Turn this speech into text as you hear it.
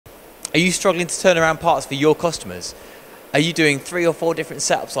Are you struggling to turn around parts for your customers? Are you doing 3 or 4 different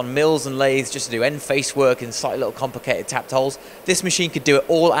setups on mills and lathes just to do end face work and slightly little complicated tapped holes? This machine could do it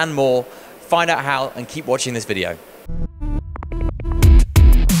all and more. Find out how and keep watching this video.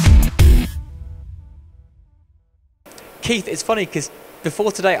 Keith, it's funny because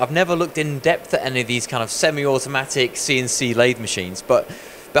before today I've never looked in depth at any of these kind of semi-automatic CNC lathe machines, but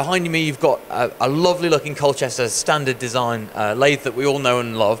behind me you've got a lovely looking Colchester standard design lathe that we all know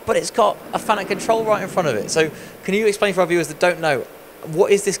and love, but it's got a FANUC control right in front of it. So can you explain for our viewers that don't know, what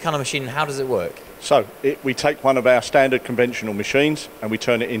is this kind of machine and how does it work? So we take one of our standard conventional machines and we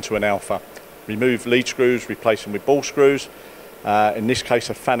turn it into an Alpha. Remove lead screws, replace them with ball screws. In this case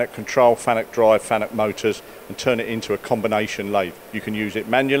a FANUC control, FANUC drive, FANUC motors, and turn it into a combination lathe. You can use it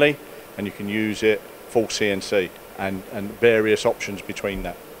manually and you can use it full CNC and various options between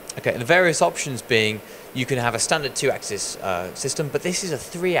that. Okay, and the various options being you can have a standard 2-axis system, but this is a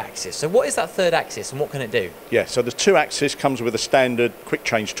 3-axis. So what is that 3rd axis and what can it do? Yeah, so the 2-axis comes with a standard quick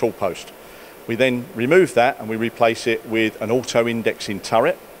change tool post. We then remove that and we replace it with an auto indexing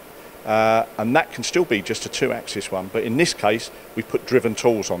turret. And that can still be just a 2-axis one, but in this case we put driven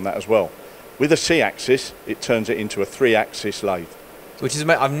tools on that as well. With a C-axis it turns it into a 3-axis lathe. Which is,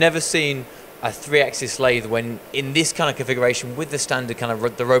 I've never seen a 3-axis lathe when in this kind of configuration with the standard kind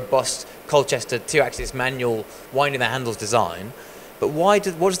of the robust Colchester 2-axis manual winding the handles design. But what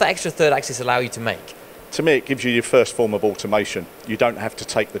does that extra 3rd axis allow you to make? To me it gives you your first form of automation. You don't have to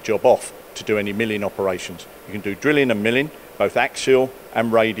take the job off to do any milling operations. You can do drilling and milling, both axial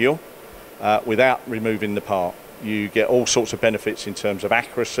and radial, without removing the part. You get all sorts of benefits in terms of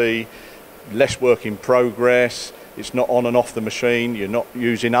accuracy, less work in progress, it's not on and off the machine, you're not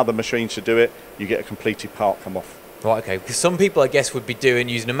using other machines to do it, you get a completed part come off. Right, okay, because some people I guess would be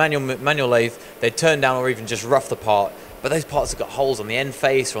using a manual lathe, they'd turn down or even just rough the part, but those parts have got holes on the end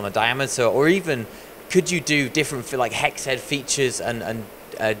face or on the diameter, or even could you do different like hex head features and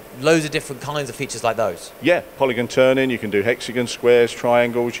loads of different kinds of features like those? Yeah, polygon turning, you can do hexagons, squares,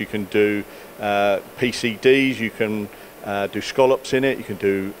 triangles, you can do PCDs, you can do scallops in it, you can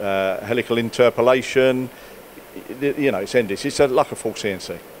do helical interpolation. You know, it's endless. It's like a full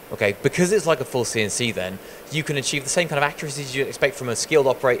CNC. Okay, because it's like a full CNC then, you can achieve the same kind of accuracies you'd expect from a skilled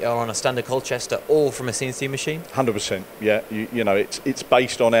operator on a standard Colchester or from a CNC machine? 100%, yeah. You know, it's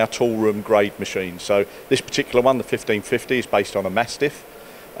based on our tool room grade machine. So this particular one, the 1550, is based on a Mastiff.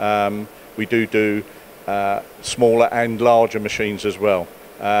 We do smaller and larger machines as well,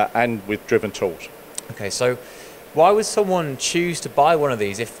 and with driven tools. Okay, so why would someone choose to buy one of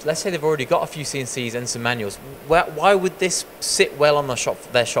these if, let's say, they've already got a few CNCs and some manuals? Why would this sit well on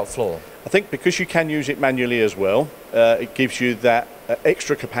their shop floor? I think because you can use it manually as well, it gives you that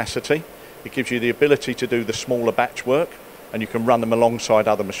extra capacity. It gives you the ability to do the smaller batch work, and you can run them alongside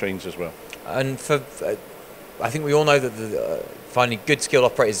other machines as well. And I think we all know that finding good skilled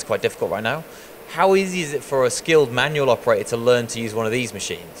operators is quite difficult right now. How easy is it for a skilled manual operator to learn to use one of these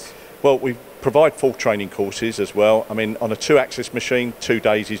machines? Well, we provide full training courses as well. I mean, on a 2-axis machine, 2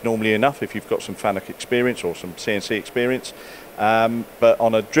 days is normally enough if you've got some FANUC experience or some CNC experience. But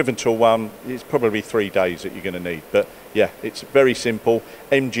on a driven tool one, it's probably 3 days that you're going to need. But yeah, it's very simple.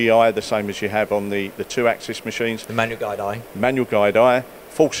 MGI, the same as you have on the 2-axis machines. The manual guide eye. Manual guide eye,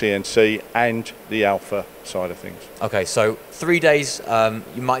 full CNC, and the Alpha side of things. Okay, so 3 days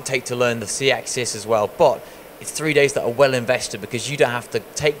you might take to learn the C-axis as well, but it's 3 days that are well invested because you don't have to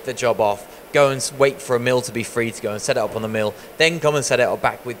take the job off, go and wait for a mill to be free to go and set it up on the mill, then come and set it up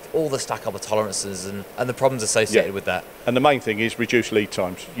back with all the stack up of tolerances and the problems associated with that. And the main thing is reduce lead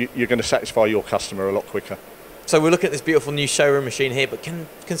times. You're going to satisfy your customer a lot quicker. So we're looking at this beautiful new showroom machine here, but can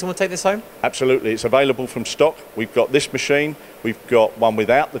someone take this home? Absolutely, it's available from stock. We've got this machine, we've got one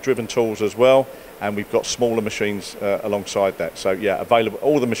without the driven tools as well, and we've got smaller machines alongside that. So yeah, available,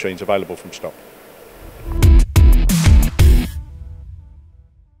 all the machines available from stock.